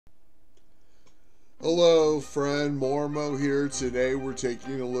Hello friend, Mormo here. Today we're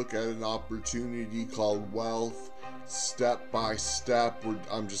taking a look at an opportunity called Wealth Step by Step.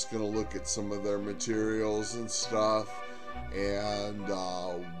 I'm just going to look at some of their materials and stuff, and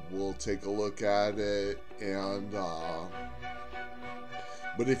we'll take a look at it.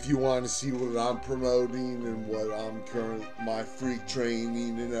 But if you want to see what I'm promoting and what my free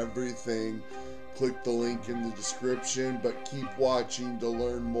training and everything, click the link in the description. But keep watching to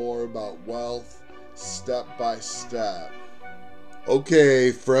learn more about Wealth Step by Step.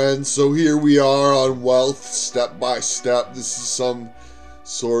 Okay, friends, so here we are on Wealth Step by Step. This is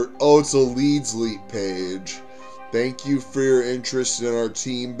it's a Leads Leap page. Thank you for your interest in our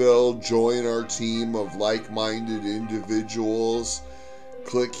team build. Join our team of like-minded individuals.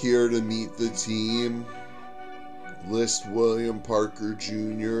 Click here to meet the team. List William Parker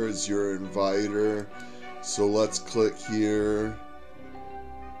Jr. as your inviter. So let's click here.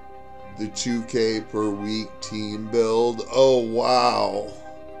 The 2K per week team build. Oh, wow.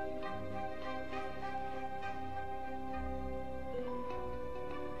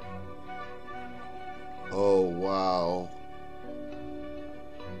 Oh, wow.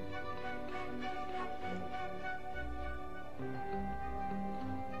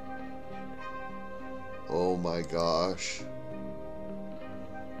 Oh my gosh.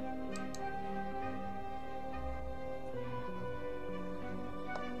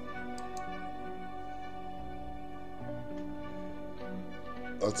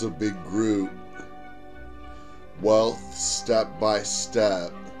 That's a big group. Wealth Step by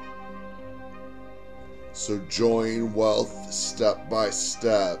Step. So join Wealth Step by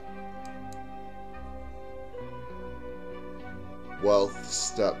Step. Wealth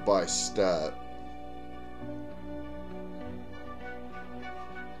Step by Step.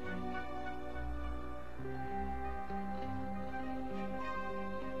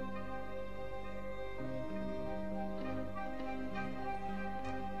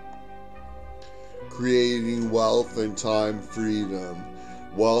 Creating wealth and time freedom.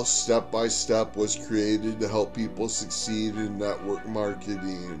 Wealth Step by Step was created to help people succeed in network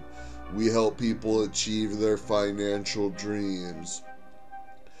marketing. We help people achieve their financial dreams.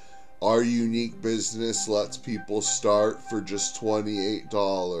 Our unique business lets people start for just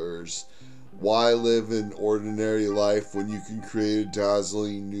 $28. Why live an ordinary life when you can create a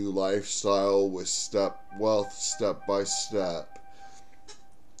dazzling new lifestyle with Wealth Step by Step?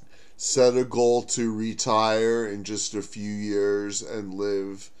 Set a goal to retire in just a few years and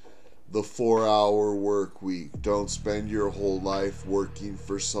live the 4-hour work week. Don't spend your whole life working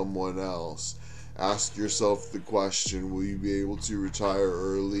for someone else. Ask yourself the question, will you be able to retire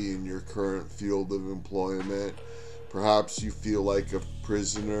early in your current field of employment? Perhaps you feel like a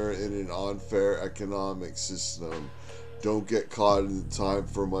prisoner in an unfair economic system. Don't get caught in the time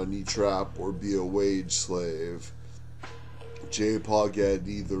for money trap or be a wage slave. J. Paul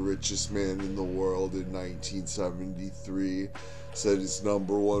Getty, the richest man in the world in 1973, said his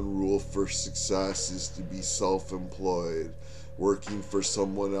number one rule for success is to be self-employed. Working for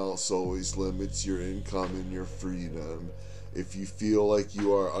someone else always limits your income and your freedom. If you feel like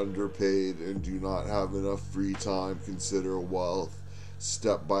you are underpaid and do not have enough free time, consider Wealth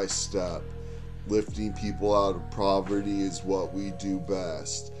Step by Step. Lifting people out of poverty is what we do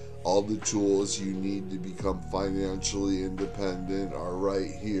best. All the tools you need to become financially independent are right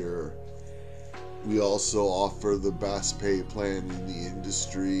here. We also offer the best pay plan in the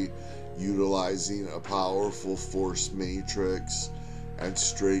industry, utilizing a powerful force matrix and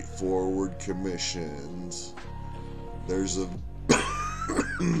straightforward commissions. There's a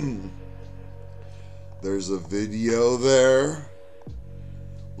video there.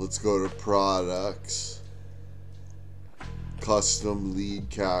 Let's go to products. Custom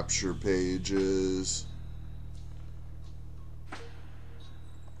lead capture pages.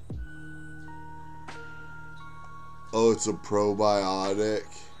 Oh, it's a probiotic.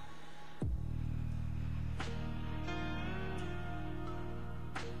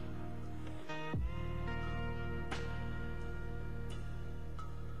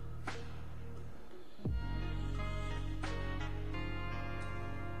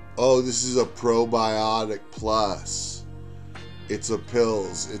 Oh, this is a probiotic plus. It's a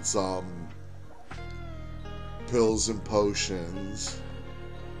pills. It's pills and potions.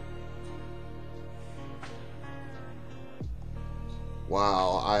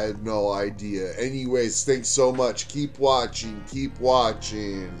 Wow, I had no idea. Anyways, thanks so much. Keep watching. Keep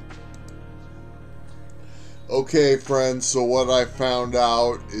watching. Okay, friends, so what I found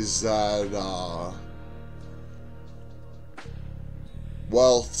out is that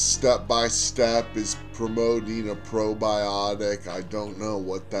Wealth Step by Step is promoting a probiotic. I don't know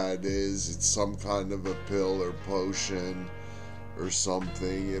what that is. It's some kind of a pill or potion or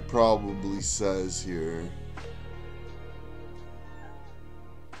something. It probably says here.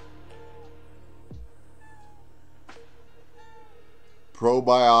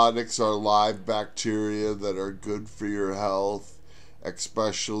 Probiotics are live bacteria that are good for your health,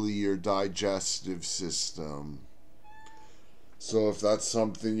 especially your digestive system. So if that's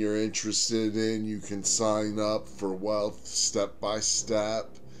something you're interested in, you can sign up for Wealth Step by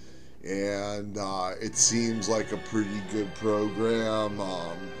Step. And it seems like a pretty good program.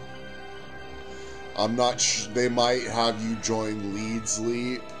 I'm not sure, they might have you join Leads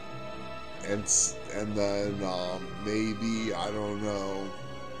Leap, and then maybe, I don't know,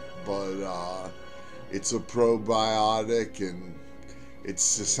 but it's a probiotic, and it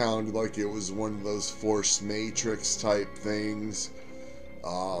sounded like it was one of those forced matrix type things.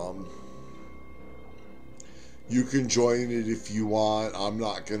 You can join it if you want. I'm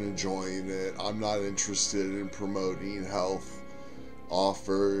not going to join it. I'm not interested in promoting health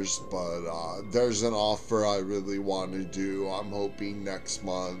offers, but there's an offer I really want to do. I'm hoping next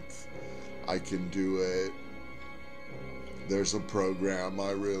month I can do it. There's a program I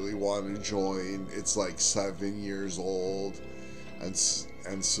really want to join. It's like 7 years old, and that's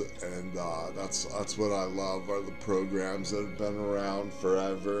what I love, are the programs that have been around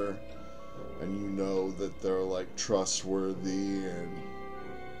forever, and you know that they're like trustworthy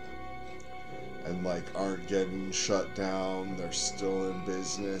and like aren't getting shut down. They're still in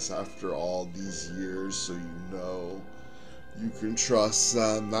business after all these years, so you know you can trust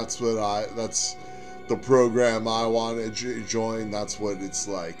them. That's the program I want to join. That's what it's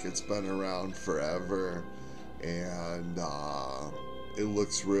like. It's been around forever, and it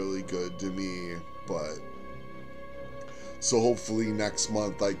looks really good to me. But so hopefully next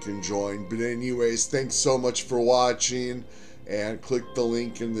month I can join. But anyways, thanks so much for watching, and click the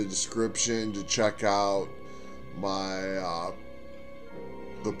link in the description to check out my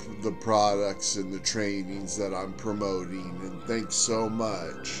the products and the trainings that I'm promoting. And thanks so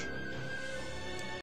much.